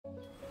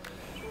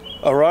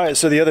Alright,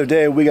 so the other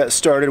day we got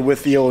started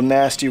with the old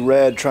nasty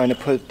red trying to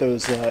put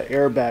those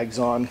airbags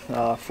on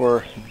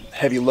for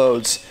heavy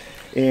loads.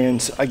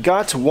 And I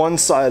got one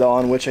side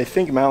on, which I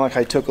think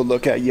Malachi took a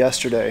look at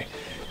yesterday.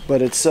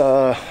 But it's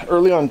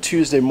early on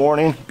Tuesday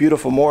morning,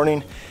 beautiful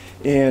morning.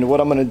 And what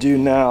I'm going to do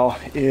now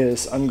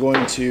is I'm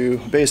going to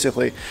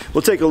basically,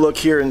 we'll take a look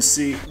here and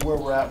see where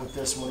we're at with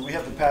this one. We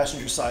have the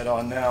passenger side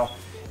on now.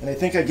 And I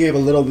think I gave a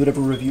little bit of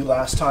a review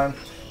last time.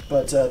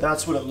 But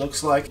that's what it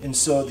looks like. And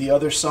so the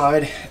other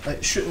side,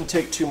 it shouldn't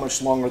take too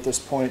much longer at this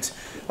point.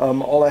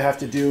 All I have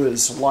to do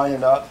is line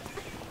it up.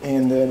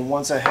 And then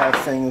once I have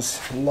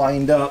things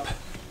lined up,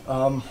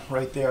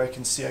 right there, I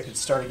can see I can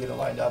start to get it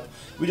lined up.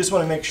 We just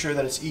want to make sure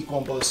that it's equal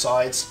on both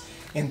sides.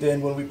 And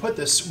then when we put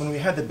this, when we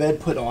had the bed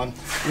put on,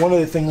 one of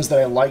the things that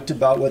I liked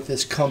about what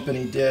this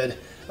company did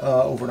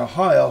over in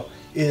Ohio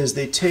is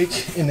they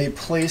take and they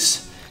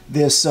place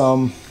this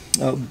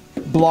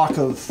block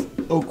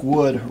of oak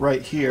wood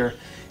right here.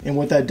 And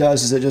what that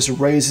does is it just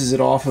raises it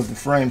off of the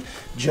frame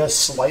just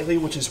slightly,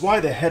 which is why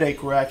the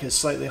headache rack is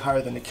slightly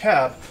higher than the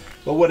cab.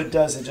 But what it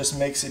does, it just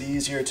makes it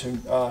easier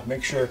to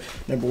make sure,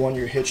 number one,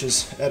 your hitch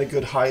is at a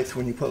good height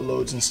when you put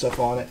loads and stuff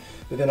on it.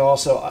 But then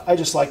also, I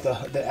just like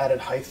the added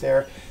height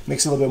there.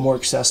 Makes it a little bit more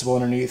accessible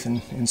underneath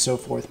and so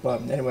forth.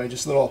 But anyway,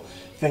 just a little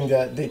thing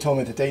that they told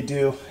me that they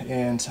do,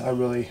 and I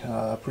really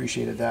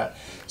appreciated that.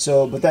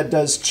 So, but that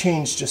does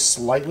change just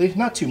slightly,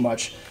 not too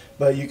much.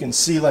 But you can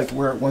see like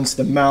where it wants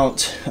to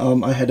mount,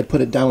 I had to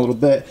put it down a little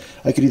bit.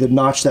 I could either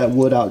notch that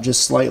wood out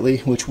just slightly,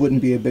 which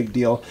wouldn't be a big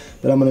deal,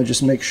 but I'm gonna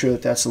just make sure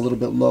that that's a little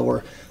bit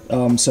lower.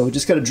 So we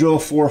just gotta drill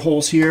 4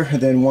 holes here,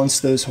 and then once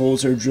those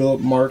holes are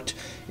drilled, marked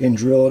and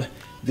drilled,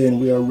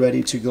 then we are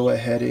ready to go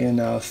ahead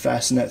and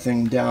fasten that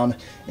thing down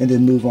and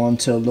then move on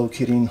to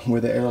locating where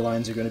the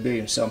airlines are gonna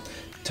be. So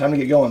time to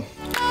get going.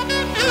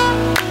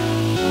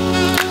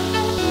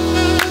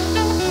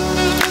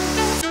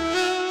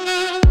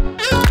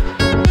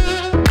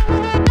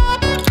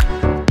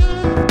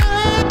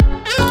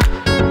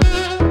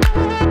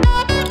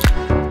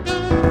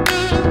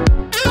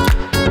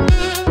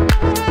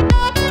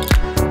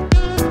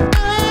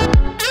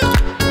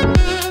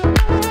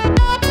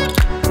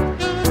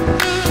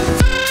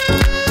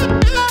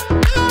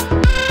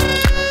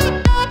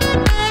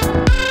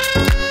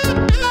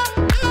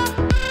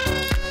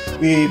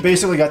 We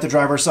basically got the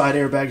driver's side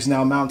airbags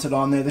now mounted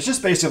on there. There's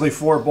just basically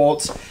 4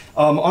 bolts.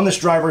 On this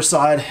driver's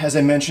side, as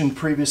I mentioned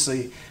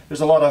previously,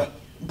 there's a lot of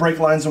brake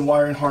lines and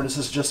wiring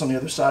harnesses just on the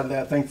other side of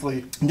that.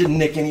 Thankfully, didn't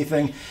nick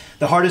anything.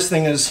 The hardest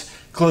thing is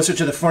closer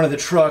to the front of the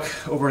truck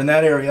over in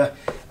that area.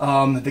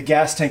 The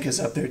gas tank is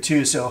up there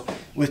too, so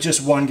with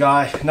just one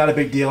guy, not a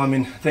big deal. I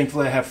mean,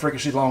 thankfully I have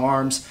freakishly long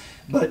arms,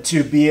 but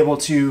to be able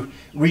to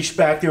reach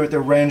back there with the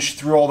wrench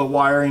through all the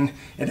wiring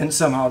and then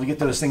somehow to get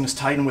those things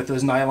tightened with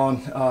those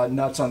nylon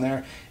nuts on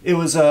there, it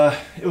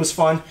was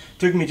fun.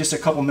 Took me just a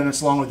couple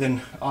minutes longer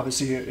than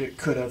obviously it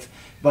could have,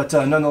 but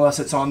nonetheless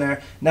it's on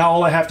there. Now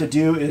all I have to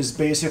do is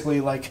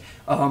basically like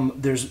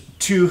there's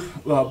 2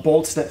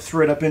 bolts that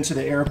thread up into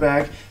the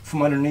airbag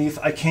from underneath.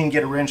 I can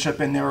get a wrench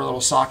up in there, a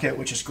little socket,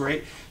 which is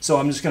great. So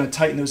I'm just going to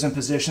tighten those in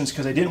positions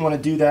because I didn't want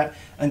to do that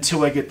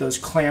until I get those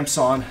clamps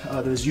on,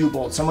 those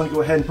U-bolts. So I'm going to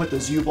go ahead and put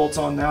those U-bolts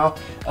on now,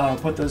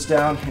 put those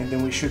down, and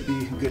then we should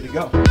be good to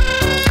go.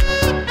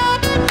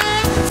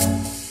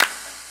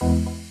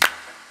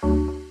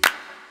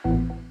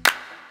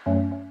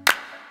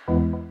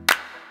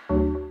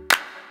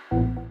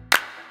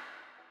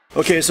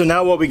 Okay, so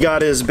now what we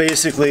got is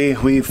basically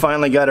we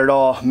finally got it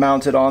all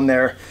mounted on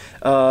there.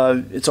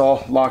 It's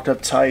all locked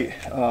up tight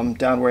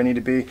down where I need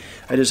to be.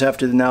 I just have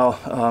to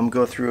now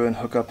go through and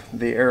hook up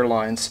the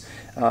airlines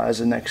as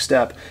the next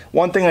step.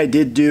 One thing I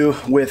did do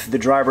with the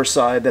driver's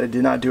side that I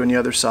did not do on the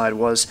other side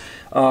was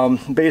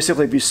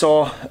basically, if you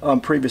saw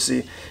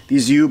previously,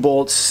 these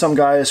U-bolts, some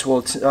guys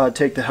will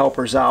take the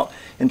helpers out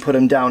and put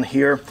them down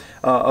here.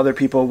 Other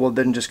people will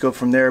then just go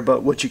from there,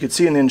 but what you could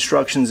see in the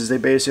instructions is they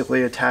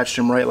basically attached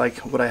them right like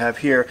what I have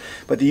here,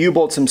 but the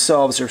U-bolts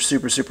themselves are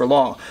super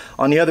long.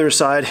 On the other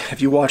side,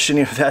 if you watched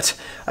any of that,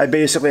 I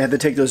basically had to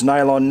take those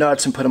nylon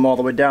nuts and put them all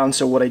the way down.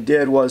 So what I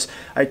did was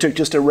I took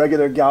just a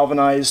regular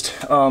galvanized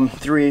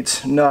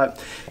 3/8 nut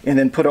and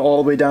then put it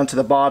all the way down to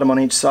the bottom on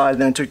each side.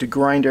 Then I took the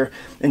grinder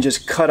and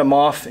just cut them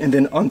off and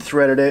then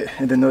unthreaded it,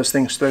 and then those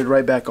things threaded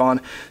right back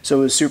on. So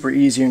it was super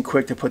easy and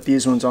quick to put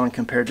these ones on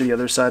compared to the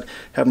other side,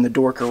 having the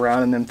dork around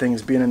and then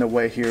things being in the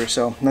way here.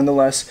 So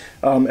nonetheless,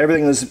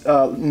 everything is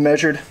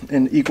measured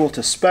and equal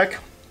to spec.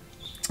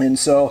 And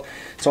so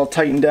it's all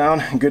tightened down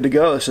and good to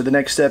go. So the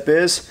next step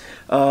is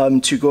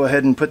to go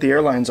ahead and put the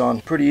airlines on.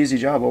 Pretty easy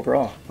job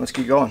overall. Let's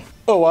keep going.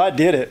 Oh, I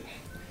did it.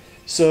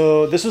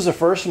 So this was the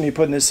first of me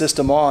putting this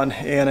system on,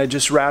 and I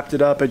just wrapped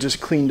it up. I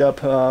just cleaned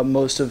up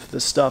most of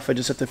the stuff. I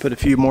just have to put a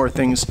few more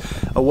things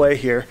away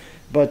here.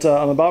 But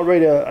I'm about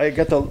ready to, I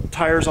got the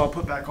tires all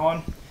put back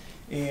on,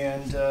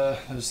 and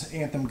those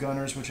Anthem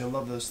Gunners, which I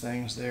love those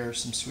things. They're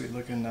some sweet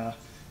looking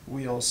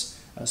wheels,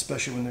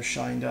 especially when they're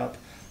shined up.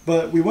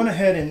 But we went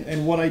ahead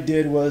and what I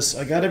did was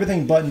I got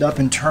everything buttoned up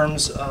in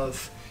terms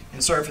of,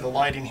 and sorry for the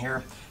lighting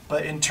here,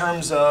 but in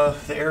terms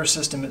of the air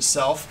system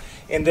itself.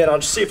 And then I'll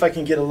just see if I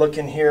can get a look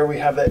in here. We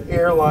have that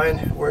air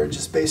line where it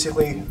just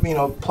basically, you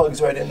know,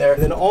 plugs right in there.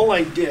 And then all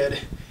I did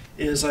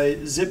is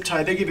I zip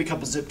tied. They give you a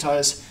couple zip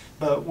ties,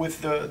 but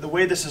with the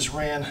way this is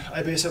ran,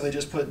 I basically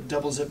just put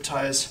double zip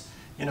ties,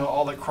 you know,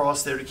 all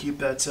across there to keep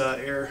that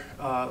air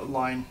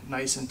line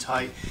nice and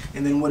tight.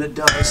 And then what it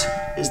does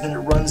is then it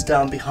runs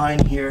down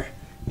behind here,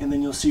 and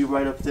then you'll see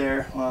right up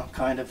there, well,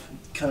 kind of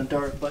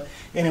dark, but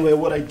anyway,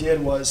 what I did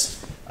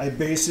was I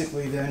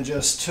basically then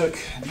just took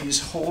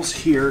these holes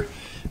here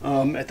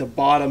at the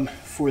bottom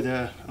for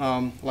the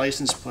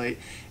license plate,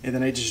 and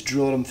then I just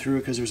drilled them through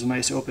because there's a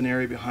nice open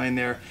area behind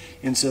there,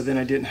 and so then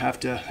I didn't have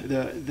to,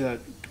 the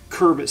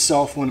curve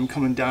itself when I'm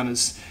coming down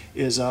is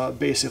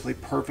basically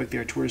perfect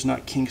there to where there's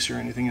not kinks or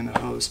anything in the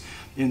hose.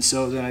 And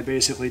so then I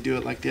basically do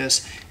it like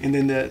this, and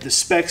then the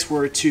specs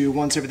were to,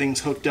 once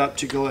everything's hooked up,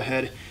 to go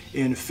ahead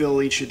and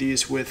fill each of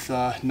these with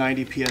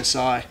 90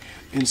 psi.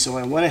 And so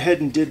I went ahead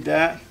and did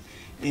that,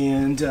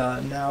 and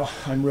now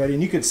I'm ready.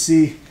 And you could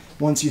see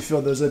once you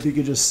fill those up, you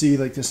could just see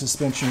like the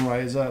suspension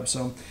rise up.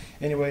 So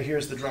anyway,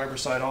 here's the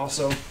driver's side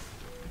also.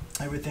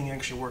 Everything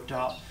actually worked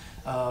out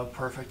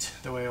perfect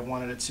the way I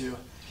wanted it to.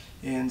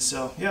 And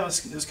so yeah,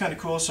 it was kind of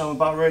cool. So I'm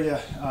about ready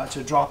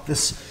to drop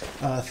this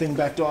thing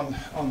back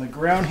on the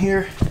ground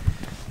here,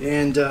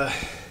 and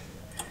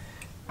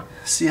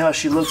see how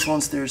she looks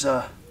once there's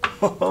a,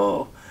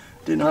 oh,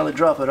 didn't know how to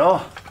drop it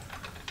all.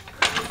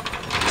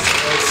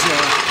 So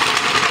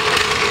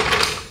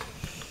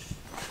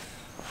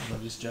I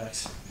love these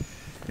jacks.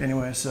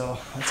 Anyway, so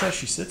that's how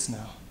she sits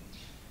now.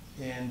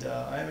 And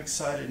I'm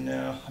excited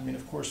now. I mean,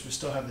 of course, we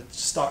still have the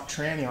stock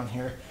tranny on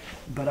here,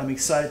 but I'm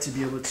excited to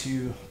be able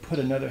to put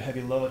another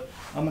heavy load.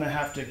 I'm going to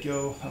have to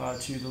go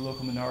to the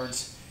local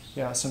Menards,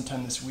 yeah,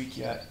 sometime this week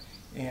yet,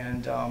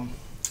 and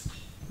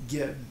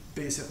get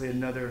basically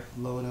another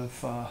load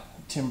of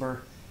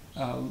timber,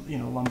 you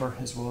know, lumber,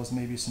 as well as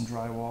maybe some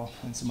drywall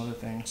and some other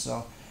things.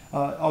 So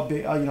I'll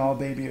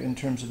baby it in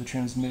terms of the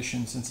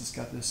transmission, since it's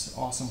got this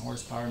awesome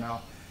horsepower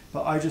now.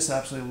 But I just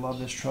absolutely love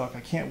this truck. I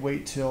can't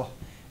wait till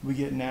we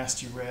get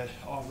Nasty Red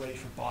all ready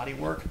for body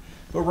work.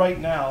 But right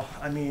now,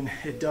 I mean,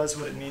 it does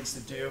what it needs to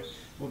do.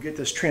 We'll get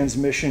this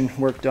transmission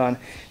work done.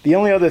 The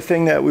only other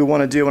thing that we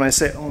want to do, when I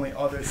say only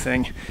other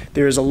thing,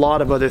 there's a lot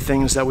of other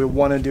things that we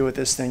want to do with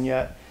this thing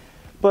yet.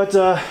 But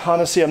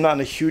honestly, I'm not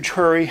in a huge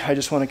hurry. I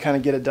just want to kind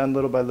of get it done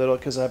little by little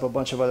because I have a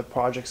bunch of other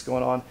projects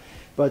going on.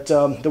 But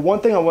the one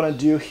thing I want to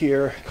do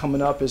here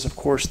coming up is, of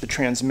course, the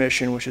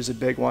transmission, which is a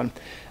big one.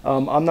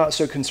 I'm not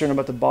so concerned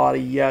about the body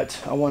yet.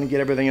 I want to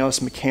get everything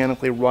else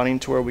mechanically running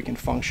to where we can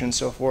function and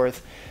so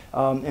forth.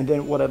 And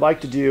then what I'd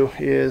like to do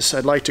is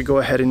I'd like to go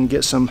ahead and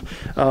get some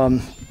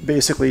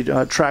basically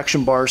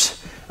traction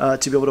bars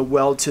to be able to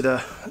weld to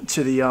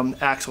the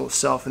axle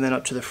itself and then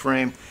up to the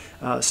frame.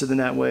 So then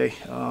that way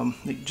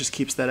it just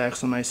keeps that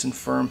axle nice and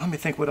firm. Let me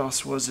think, what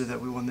else was it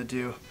that we wanted to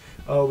do?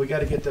 Oh, we got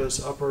to get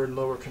those upper and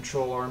lower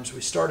control arms. We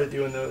started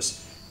doing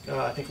those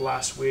I think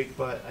last week,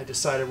 but I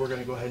decided we're going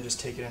to go ahead and just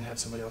take it and have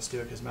somebody else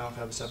do it because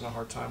Malcolm was having a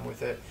hard time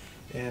with it,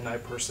 and I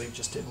personally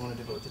just didn't want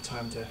to devote the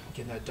time to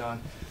getting that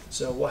done.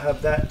 So we'll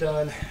have that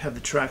done, have the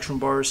traction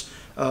bars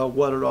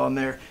welded on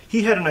there.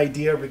 He had an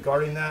idea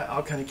regarding that.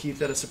 I'll kind of keep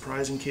that a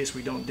surprise in case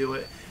we don't do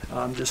it,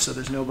 just so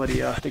there's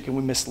nobody thinking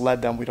we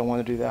misled them. We don't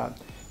want to do that.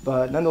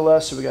 But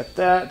nonetheless, so we got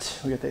that.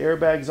 We got the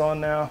airbags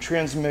on now,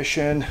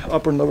 transmission,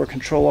 upper and lower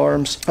control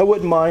arms. I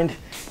wouldn't mind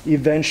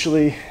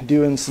eventually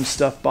doing some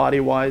stuff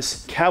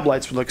body-wise. Cab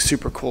lights would look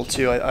super cool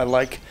too. I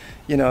like,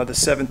 you know, the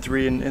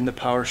 7.3 and the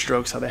Power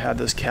Strokes, how they have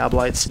those cab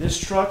lights. This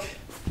truck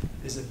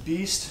is a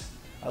beast.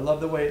 I love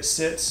the way it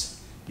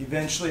sits.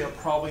 Eventually, I'll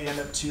probably end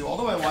up to,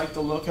 although I like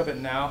the look of it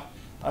now,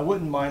 I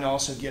wouldn't mind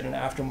also getting an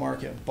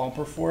aftermarket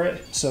bumper for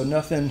it. So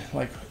nothing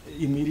like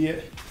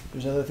immediate.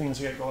 There's other things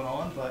we got going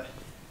on, but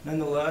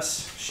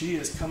nonetheless, she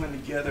is coming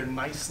together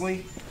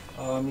nicely.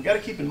 You got to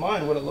keep in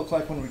mind what it looked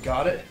like when we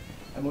got it.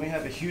 I mean, we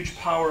have a huge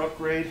power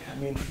upgrade. I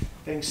mean,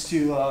 thanks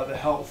to the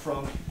help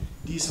from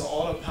Diesel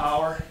Auto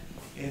Power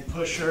and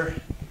Pusher.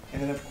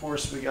 And then, of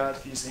course, we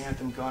got these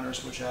Anthem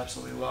gunners, which I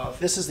absolutely love.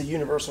 This is the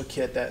universal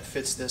kit that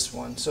fits this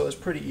one, so it's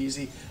pretty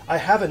easy. I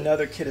have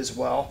another kit as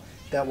well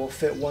that will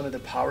fit one of the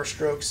Power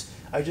Strokes.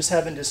 I just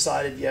haven't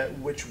decided yet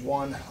which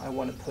one I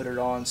want to put it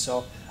on,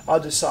 so I'll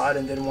decide,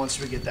 and then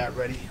once we get that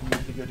ready,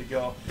 we'll be good to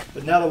go.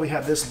 But now that we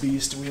have this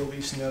beast, we at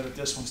least know that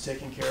this one's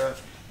taken care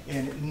of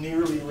and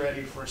nearly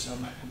ready for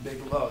some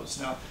big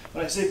loads. Now,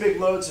 when I say big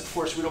loads, of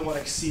course, we don't want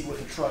to exceed what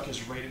the truck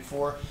is rated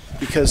for,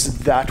 because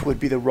that would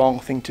be the wrong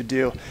thing to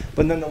do.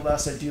 But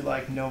nonetheless, I do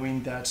like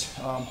knowing that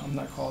I'm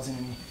not causing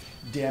any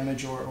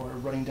damage or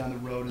running down the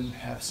road and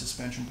have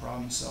suspension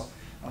problems. So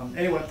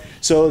anyway,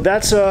 so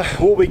that's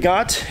what we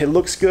got. It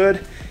looks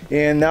good,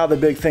 and now the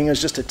big thing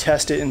is just to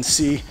test it and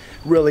see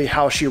really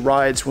how she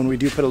rides when we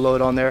do put a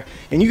load on there.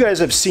 And you guys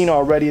have seen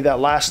already that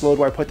last load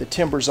where I put the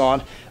timbers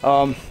on.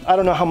 I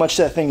don't know how much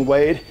that thing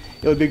weighed.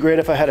 It would be great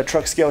if I had a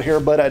truck scale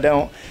here, but I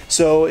don't.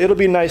 So it'll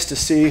be nice to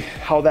see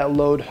how that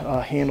load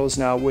handles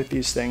now with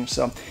these things.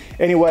 So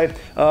anyway,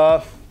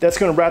 that's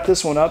going to wrap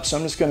this one up. So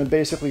I'm just going to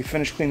basically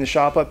finish cleaning the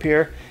shop up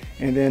here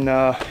and then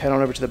head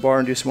on over to the bar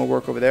and do some more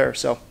work over there.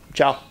 So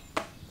ciao.